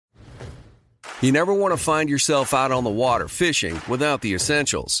You never want to find yourself out on the water fishing without the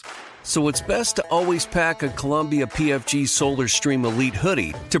essentials. So it's best to always pack a Columbia PFG Solar Stream Elite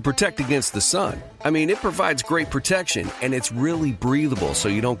hoodie to protect against the sun. I mean, it provides great protection, and it's really breathable so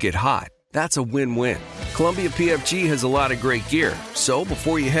you don't get hot. That's a win-win. Columbia PFG has a lot of great gear, so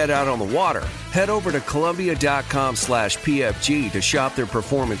before you head out on the water, head over to Columbia.com/PFG to shop their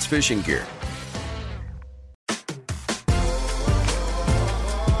performance fishing gear.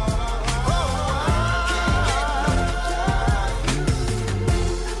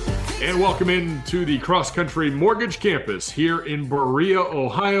 And welcome into the Cross Country Mortgage Campus here in Berea,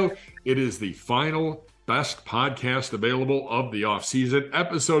 Ohio. It is the final best podcast available of the offseason,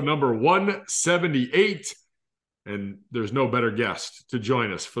 episode number 178. And there's no better guest to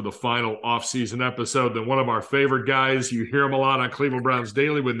join us for the final offseason episode than one of our favorite guys. You hear him a lot on Cleveland Browns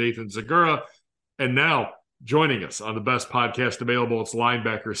Daily with Nathan Zagura. And now joining us on the best podcast available, it's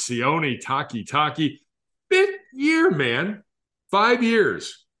linebacker Sione Takitaki. 5th year, man. 5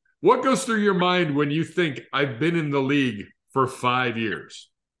 years. What goes through your mind when you think I've been in the league for 5 years?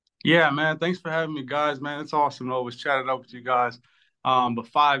 Yeah, man. Thanks for having me, guys, man. It's awesome to always chat it up with you guys. But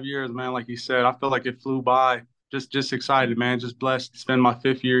 5 years, man, like you said, I feel like it flew by. Just excited, man. Just blessed to spend my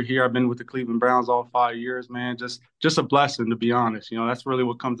 5th year here. I've been with the Cleveland Browns all 5 years, man. Just a blessing, to be honest. You know, that's really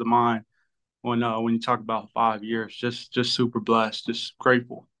what comes to mind when you talk about 5 years. Just super blessed, just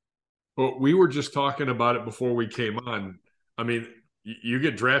grateful. Well, we were just talking about it before we came on. I mean, you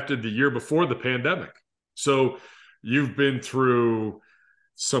get drafted the year before the pandemic. So you've been through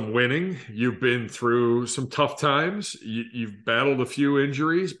some winning. You've been through some tough times. You've battled a few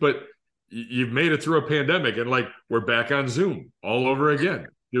injuries, but you've made it through a pandemic. And like, we're back on Zoom all over again,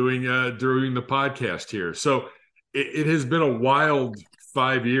 doing the podcast here. So it has been a wild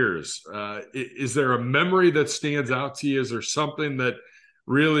 5 years. Is there a memory that stands out to you? Is there something that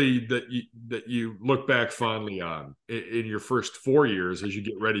really that you look back fondly on in your first 4 years as you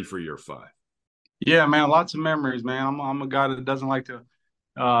get ready for year 5? Yeah, man, lots of memories, man. I'm a guy that doesn't like to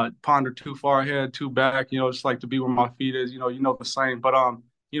ponder too far ahead, too back. You know, just like to be where my feet is. You know the same. But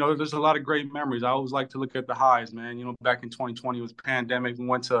you know, there's a lot of great memories. I always like to look at the highs, man. You know, back in 2020 it was pandemic. We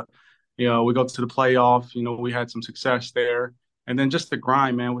went to, we go to the playoff. You know, we had some success there. And then just the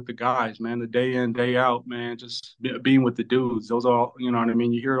grind, man, with the guys, man, the day in, day out, man, just being with the dudes. Those are, you know what I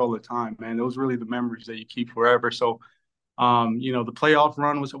mean? You hear it all the time, man. Those really the memories that you keep forever. So, you know, the playoff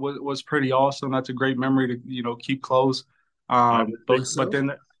run was pretty awesome. That's a great memory to, keep close. But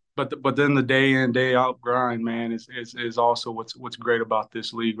then the day in, day out grind, man, is also what's great about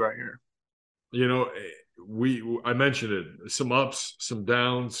this league right here. You know, I mentioned it, some ups, some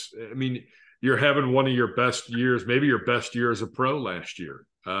downs. I mean, you're having one of your best years, maybe your best year as a pro last year.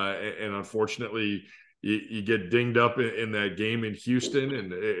 And unfortunately, you get dinged up in that game in Houston,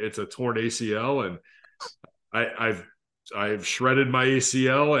 and it's a torn ACL. And I've shredded my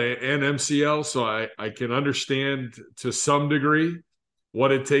ACL and MCL, so I can understand to some degree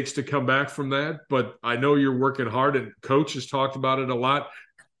what it takes to come back from that. But I know you're working hard, and Coach has talked about it a lot.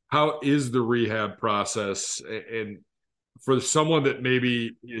 How is the rehab process? And for someone that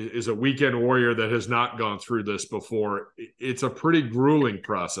maybe is a weekend warrior that has not gone through this before, it's a pretty grueling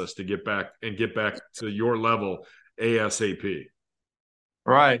process to get back to your level ASAP.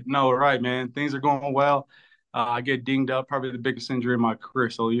 Right. No, right, man. Things are going well. I get dinged up, probably the biggest injury in my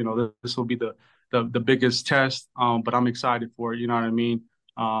career. So, you know, this will be the biggest test. But I'm excited for it. You know what I mean?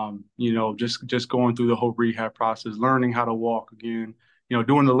 You know, just going through the whole rehab process, learning how to walk again, you know,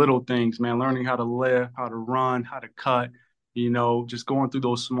 doing the little things, man, learning how to lift, how to run, how to cut. You know, just going through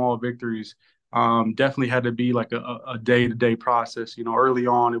those small victories definitely had to be like a day-to-day process. You know, early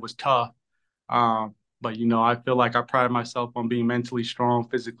on it was tough, but you know, I feel like I pride myself on being mentally strong,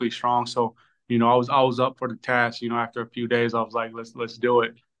 physically strong. So, you know, I was up for the task. You know, after a few days, I was like, let's do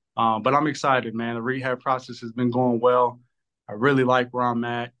it. But I'm excited, man. The rehab process has been going well. I really like where I'm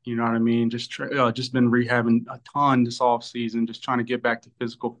at. You know what I mean? Just been rehabbing a ton this off season, just trying to get back to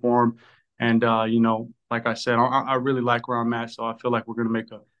physical form. And, you know, like I said, I really like where I'm at. So I feel like we're going to make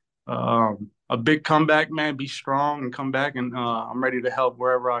a big comeback, man, be strong and come back. And I'm ready to help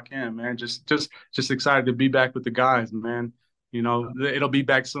wherever I can, man. Just excited to be back with the guys, man. You know, it'll be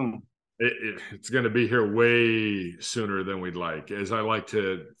back soon. It's going to be here way sooner than we'd like. As I like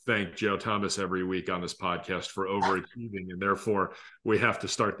to thank Joe Thomas every week on this podcast for overachieving. And therefore, we have to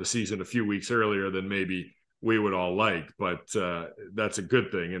start the season a few weeks earlier than maybe we would all like, but that's a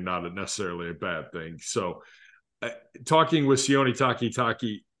good thing and not necessarily a bad thing. So talking with Sione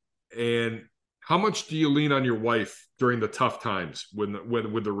Takitaki, and how much do you lean on your wife during the tough times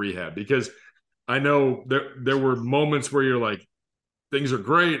with the rehab? Because I know there were moments where you're like, things are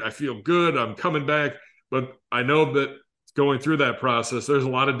great. I feel good. I'm coming back. But I know that going through that process, there's a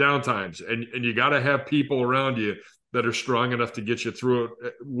lot of downtimes, and you got to have people around you that are strong enough to get you through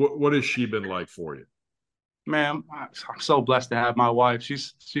it. What has she been like for you? Man, I'm so blessed to have my wife.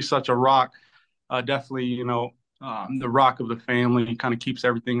 She's such a rock. Definitely, the rock of the family. Kind of keeps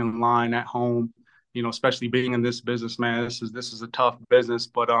everything in line at home. Especially being in this business, man. This is a tough business,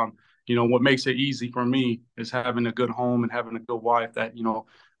 but what makes it easy for me is having a good home and having a good wife that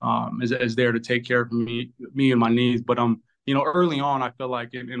is there to take care of me and my needs. But early on, I feel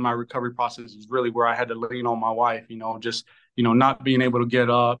like in my recovery process is really where I had to lean on my wife. Just not being able to get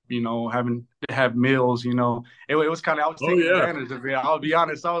up, having to have meals. It was kind of, I was Oh taking yeah, advantage of it. I'll be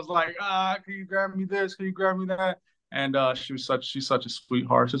honest. I was like, can you grab me this? Can you grab me that? And she's such a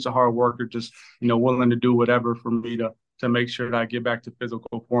sweetheart, such a hard worker, just willing to do whatever for me to make sure that I get back to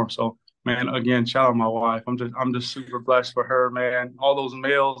physical form. So man, again, shout out my wife. I'm just super blessed for her, man. All those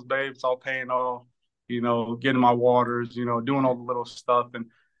meals, babe, it's all paying off. Getting my waters, doing all the little stuff, and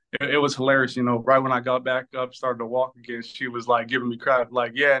it was hilarious. Right when I got back up, started to walk again, she was like giving me crap,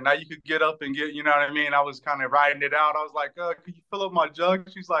 like, yeah, now you could get up and get, you know what I mean? I was kind of riding it out. I was like, could you fill up my jug?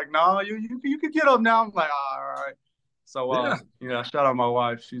 She's like, no, you could get up now. I'm like, all right. So yeah. shout out my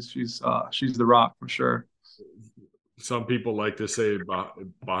wife. She's the rock for sure. Some people like to say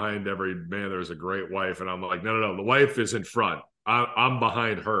behind every man there's a great wife, and I'm like, no, the wife is in front. I'm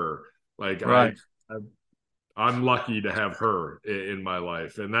behind her. Like Right. I'm lucky to have her in my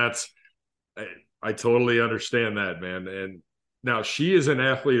life, and I totally understand that, man. And now she is an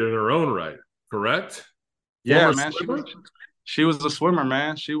athlete in her own right, correct? Yeah, Former man. swimmer. She was a swimmer,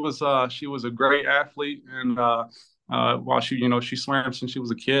 man. She was a great athlete, and while she swam since she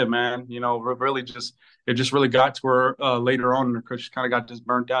was a kid, man. Really just it just really got to her later on in her career. She kind of got just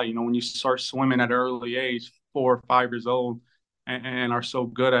burnt out. When you start swimming at an early age, 4 or 5 years old, and are so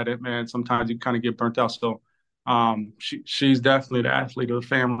good at it, man. Sometimes you kind of get burnt out. So, she's definitely the athlete of the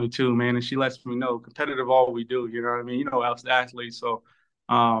family too, man. And she lets me know competitive all we do. You know what I mean? Us athletes. So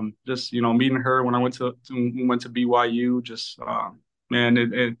just meeting her when I went to BYU, just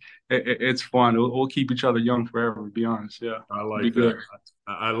man, it's fun. We'll keep each other young forever. To be honest, yeah, I it'll be like that. good.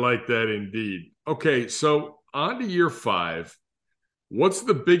 I like that indeed. Okay, so on to year 5. What's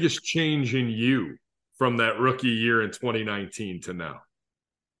the biggest change in you from that rookie year in 2019 to now?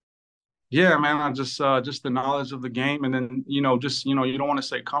 Yeah, man, I just the knowledge of the game, and then just you don't want to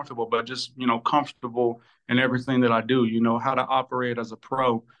say comfortable, but just comfortable in everything that I do. How to operate as a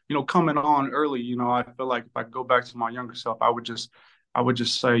pro. Coming on early, I feel like if I go back to my younger self, I would just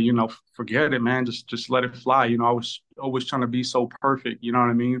say, forget it, man. Just let it fly. I was always trying to be so perfect. You know what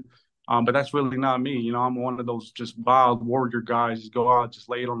I mean? But that's really not me. I'm one of those just wild warrior guys. Just go out, just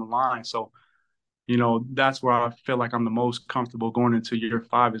lay it on the line. So that's where I feel like I'm the most comfortable going into year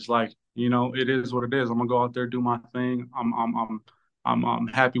 5. Is like, it is what it is. I'm gonna go out there, do my thing. I'm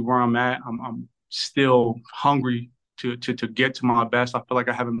happy where I'm at. I'm still hungry to get to my best. I feel like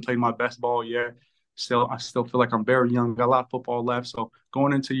I haven't played my best ball yet. I still feel like I'm very young. Got a lot of football left. So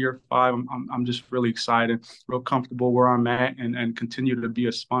going into year 5, I'm just really excited, real comfortable where I'm at, and continue to be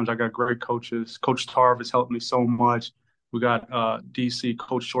a sponge. I got great coaches. Coach Tarv has helped me so much. We got DC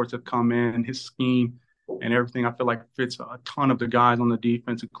Coach Shorts have come in, his scheme and everything. I feel like fits a ton of the guys on the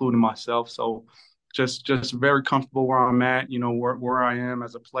defense, including myself. So just very comfortable where I'm at. Where I am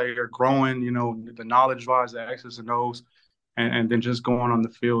as a player, growing. The knowledge wise, the X's and O's, and then just going on the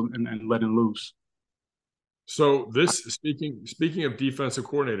field and letting loose. So this speaking of defensive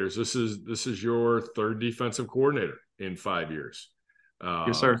coordinators, this is your third defensive coordinator in 5 years. Yes,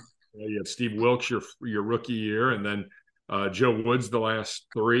 Uh, sir. you had Steve Wilkes your rookie year, and then Joe Woods the last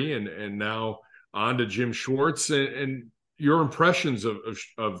 3, and now on to Jim Schwartz. And your impressions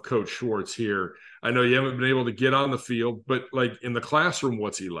of Coach Schwartz here. I know you haven't been able to get on the field, but like in the classroom,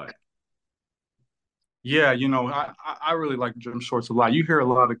 what's he like? Yeah, I really like Jim Schwartz a lot. You hear a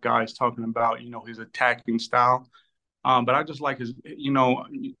lot of guys talking about, his attacking style. But I just like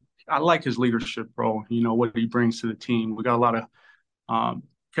I like his leadership role, what he brings to the team. We got a lot of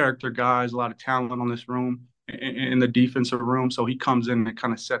character guys, a lot of talent on this room in the defensive room. So he comes in and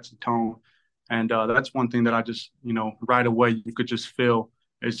kind of sets the tone. And that's one thing that I just, right away, you could just feel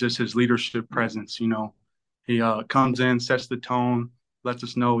is just his leadership presence. He comes in, sets the tone, lets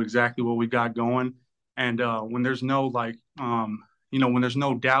us know exactly what we got going. And when there's no when there's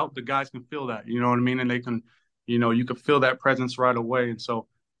no doubt, the guys can feel that, you know what I mean? And they can, you can feel that presence right away. And so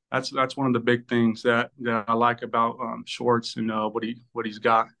that's one of the big things that I like about Schwartz and what he's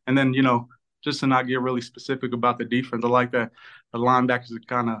got. And then just to not get really specific about the defense, I like that the linebackers are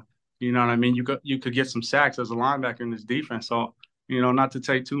kind of, you know what I mean. You could get some sacks as a linebacker in this defense. So not to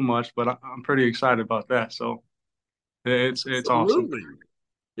take too much, but I'm pretty excited about that. So it's awesome. Absolutely.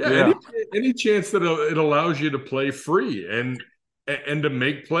 Yeah, Yeah. any chance that it allows you to play free and to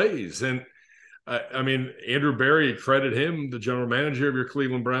make plays. And I mean, Andrew Berry, credit him, the general manager of your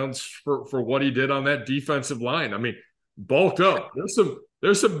Cleveland Browns, for what he did on that defensive line. I mean, bulk up.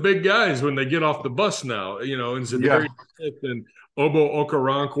 There's some big guys when they get off the bus now, and Yeah. Zadarius Smith and Obo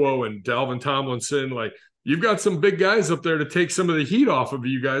Okoronkwo and Dalvin Tomlinson. Like, you've got some big guys up there to take some of the heat off of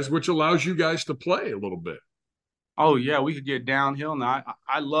you guys, which allows you guys to play a little bit. Oh yeah, we could get downhill now.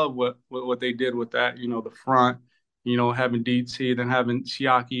 I love what they did with that. The front. Having DT, then having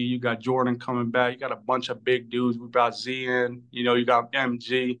Siaki. You got Jordan coming back. You got a bunch of big dudes. We got Zien. You got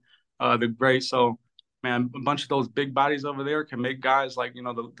MG, the great. So man, a bunch of those big bodies over there can make guys like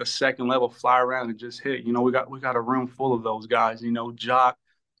the second level fly around and just hit. We got a room full of those guys. Jock,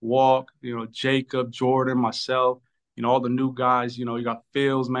 Walk. Jacob, Jordan, myself. All the new guys. You got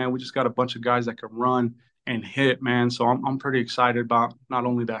Fields, man. We just got a bunch of guys that can run and hit, man. So I'm pretty excited about not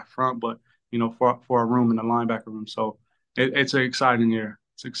only that front, but for a room in the linebacker room. So it's an exciting year.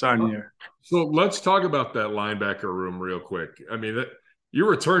 It's an exciting year. So let's talk about that linebacker room real quick. I mean, you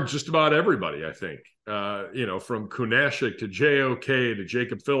returned just about everybody, I think. From Kunashik to JOK to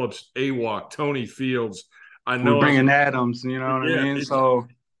Jacob Phillips, AWOC, Tony Fields. I know We're bringing Adams, you know what I mean? So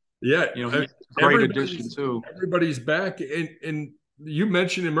yeah, great addition too. Everybody's back, and you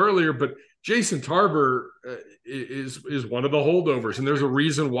mentioned him earlier, but Jason Tarver is one of the holdovers, and there's a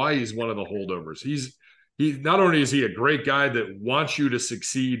reason why he's one of the holdovers. He not only is he a great guy that wants you to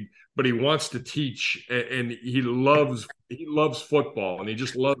succeed, but he wants to teach, and he loves football, and he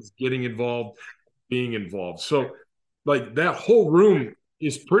just loves getting involved, being involved. So, like, that whole room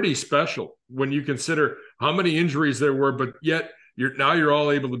is pretty special when you consider how many injuries there were, but yet you're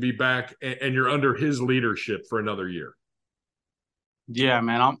all able to be back, and you're under his leadership for another year. Yeah,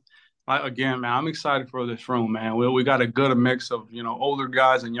 man. I'm excited for this room, man. We got a good mix of older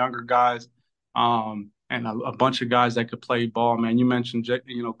guys and younger guys, and a bunch of guys that could play ball, man. You mentioned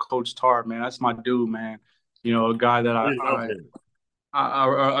Coach Tar, man. That's my dude, man. A guy that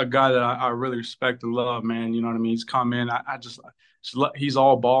a guy that I really respect and love, man. You know what I mean? He's come in. He's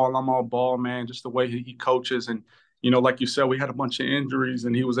all ball, and I'm all ball, man. Just the way he coaches, and like you said, we had a bunch of injuries,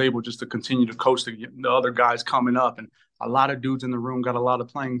 and he was able just to continue to coach the other guys coming up, and a lot of dudes in the room got a lot of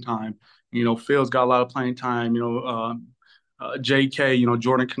playing time. Phil's got a lot of playing time. JK,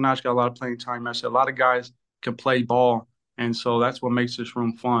 Jordan Kanash got a lot of playing time. I said a lot of guys can play ball, and so that's what makes this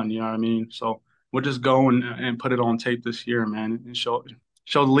room fun. You know what I mean? So we'll just go and put it on tape this year, man, and show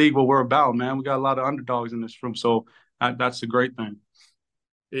the league what we're about, man. We got a lot of underdogs in this room, so that's a great thing.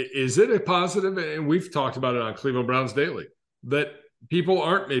 Is it a positive? And we've talked about it on Cleveland Browns Daily, that people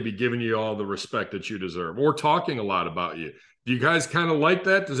aren't maybe giving you all the respect that you deserve or talking a lot about you. Do you guys kind of like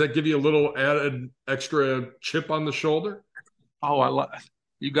that? Does that give you a little added extra chip on the shoulder? Oh,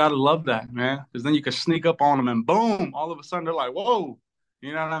 you got to love that, man, because then you can sneak up on them and boom, all of a sudden they're like, whoa,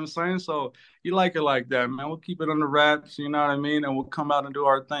 you know what I'm saying? So you like it like that, man. We'll keep it under wraps, you know what I mean? And we'll come out and do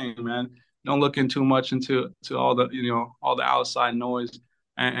our thing, man. Don't look in too much into all the outside noise.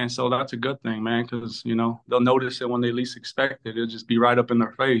 And so that's a good thing, man, because, they'll notice it when they least expect it. It'll just be right up in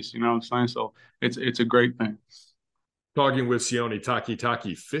their face, you know what I'm saying? So it's a great thing. Talking with Sione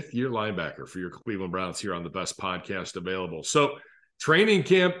Takitaki, fifth-year linebacker for your Cleveland Browns here on the best podcast available. So training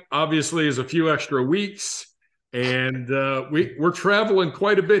camp obviously is a few extra weeks, and we're traveling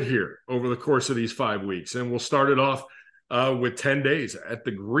quite a bit here over the course of these 5 weeks. And we'll start it off with 10 days at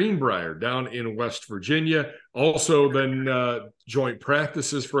the Greenbrier down in West Virginia. Also then joint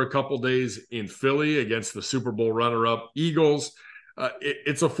practices for a couple days in Philly against the Super Bowl runner-up Eagles.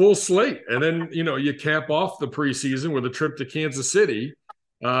 It's a full slate. And then, you cap off the preseason with a trip to Kansas City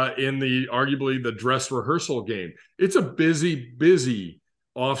in arguably the dress rehearsal game. It's a busy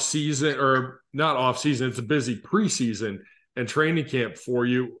off-season, or not off-season, it's a busy preseason and training camp for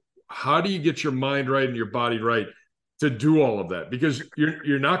you. How do you get your mind right and your body right to do all of that? Because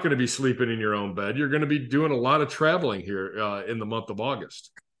you're not going to be sleeping in your own bed. You're going to be doing a lot of traveling here in the month of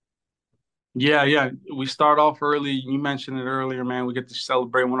August. Yeah. We start off early. You mentioned it earlier, man. We get to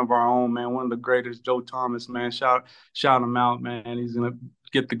celebrate one of our own, man. One of the greatest, Joe Thomas, man. Shout him out, man. He's gonna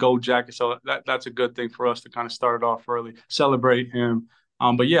get the gold jacket, so that's a good thing for us to kind of start it off early, celebrate him.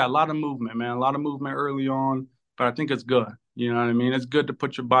 But yeah, a lot of movement, man. A lot of movement early on, but I think it's good. You know what I mean? It's good to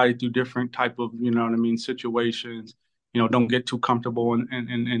put your body through different type of, situations. Don't get too comfortable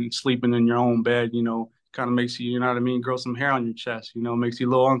and sleeping in your own bed. Kind of makes you, grow some hair on your chest. Makes you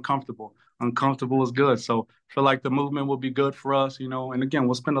a little uncomfortable. Uncomfortable is good. So I feel like the movement will be good for us, and again,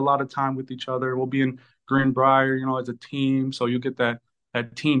 we'll spend a lot of time with each other. We'll be in Greenbrier, as a team. So you get that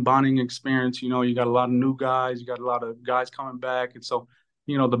team bonding experience. You got a lot of new guys, you got a lot of guys coming back, and so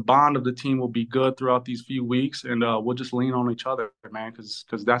the bond of the team will be good throughout these few weeks, and we'll just lean on each other, man, because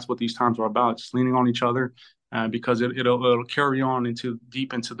that's what these times are about, just leaning on each other, because it'll carry on into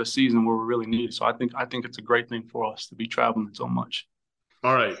deep into the season where we really need it. So I think it's a great thing for us to be traveling so much.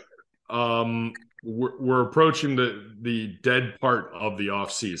 All right. We're approaching the dead part of the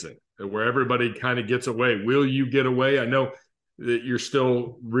off season where everybody kind of gets away. Will you get away? I know that you're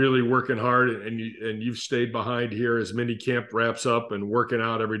still really working hard, and you've stayed behind here as mini camp wraps up and working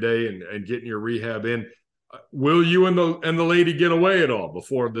out every day and getting your rehab in. Will you and the lady get away at all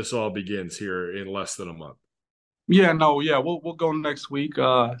before this all begins here in less than a month? Yeah, no, yeah, we'll go next week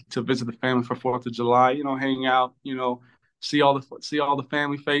to visit the family for 4th of July. Hang out. See all the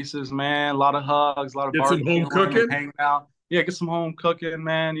family faces, man. A lot of hugs, a lot of Get some home barbecuing cooking. and hanging out. Yeah, get some home cooking,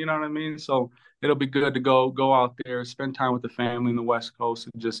 man. You know what I mean? So it'll be good to go out there, spend time with the family in the West Coast,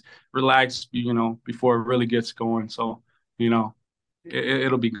 and just relax. Before it really gets going. So it'll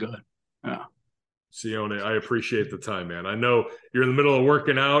be good. Yeah. Sione, I appreciate the time, man. I know you're in the middle of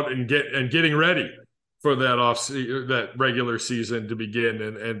working out and getting ready for that regular season to begin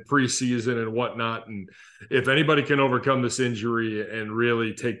and preseason and whatnot. And if anybody can overcome this injury and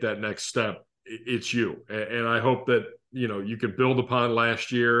really take that next step, it's you. And I hope that, you can build upon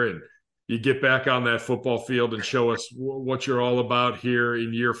last year and you get back on that football field and show us what you're all about here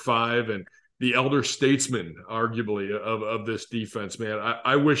in year 5 and the elder statesman, arguably, of this defense, man.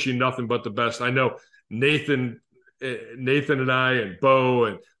 I wish you nothing but the best. I know Nathan and I and Bo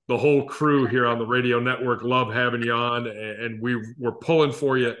and the whole crew here on the radio network love having you on, and we're pulling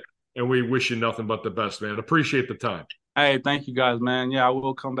for you, and we wish you nothing but the best, man. Appreciate the time. Hey, thank you guys, man. Yeah, I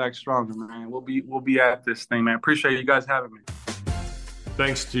will come back stronger, man. We'll be at this thing, man. Appreciate you guys having me.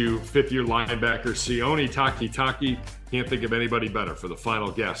 Thanks to fifth-year linebacker Sione Takitaki. Can't think of anybody better for the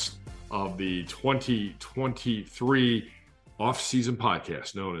final guest of the 2023 off-season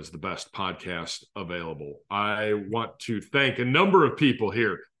podcast, known as the best podcast available. I want to thank a number of people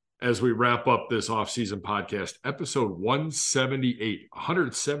here as we wrap up this off-season podcast, episode 178,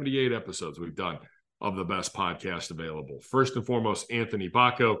 178 episodes we've done of the best podcast available. First and foremost, Anthony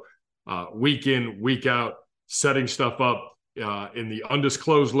Bacco, week in, week out, setting stuff up in the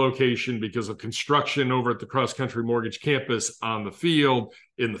undisclosed location because of construction over at the Cross Country Mortgage Campus, on the field,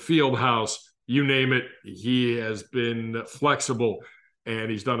 in the field house, you name it. He has been flexible and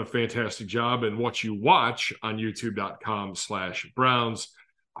he's done a fantastic job. And what you watch on youtube.com/Browns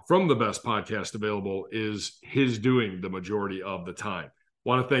from the best podcast available is his doing the majority of the time.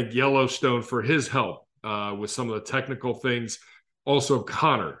 Want to thank Yellowstone for his help with some of the technical things. Also,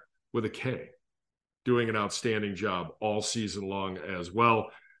 Connor with a K, doing an outstanding job all season long as well.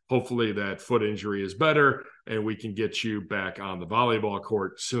 Hopefully that foot injury is better and we can get you back on the volleyball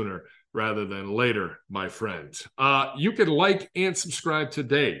court sooner rather than later, my friend. You can like and subscribe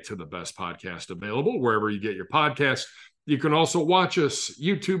today to the best podcast available wherever you get your podcasts. You can also watch us,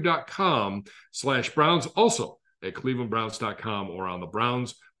 youtube.com/Browns, also at clevelandbrowns.com or on the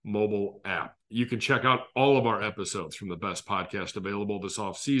Browns mobile app. You can check out all of our episodes from the best podcast available this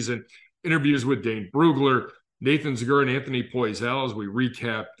offseason. Interviews with Dane Brugler, Nathan Zagur, and Anthony Poisal as we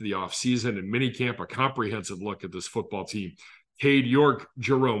recap the offseason and minicamp, a comprehensive look at this football team. Cade York,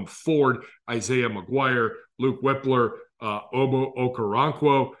 Jerome Ford, Isaiah McGuire, Luke Whippler, Obo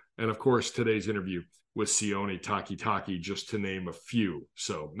Okoronkwo, and of course today's interview with Sione Takitaki, just to name a few.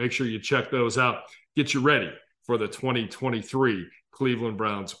 So make sure you check those out. Get you ready for the 2023 Cleveland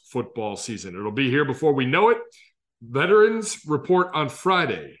Browns football season. It'll be here before we know it. Veterans report on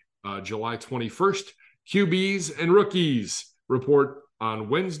Friday, July 21st. QBs and rookies report on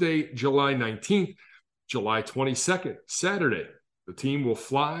Wednesday, July 19th. July 22nd, Saturday, the team will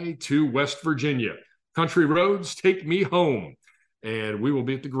fly to West Virginia. Country roads take me home. And we will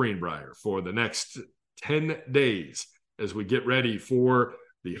be at the Greenbrier for the next 10 days as we get ready for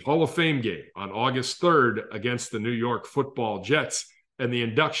the Hall of Fame game on August 3rd against the New York Football Jets and the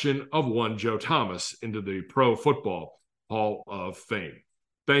induction of one Joe Thomas into the Pro Football Hall of Fame.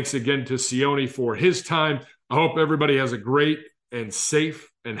 Thanks again to Sione for his time. I hope everybody has a great and safe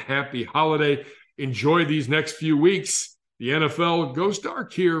and happy holiday. Enjoy these next few weeks. The NFL goes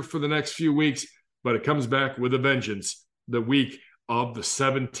dark here for the next few weeks, but it comes back with a vengeance the week of the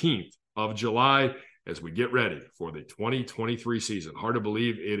 17th of July as we get ready for the 2023 season. Hard to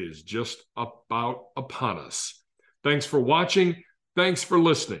believe it is just about upon us. Thanks for watching. Thanks for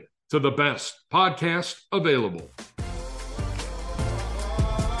listening to the best podcast available.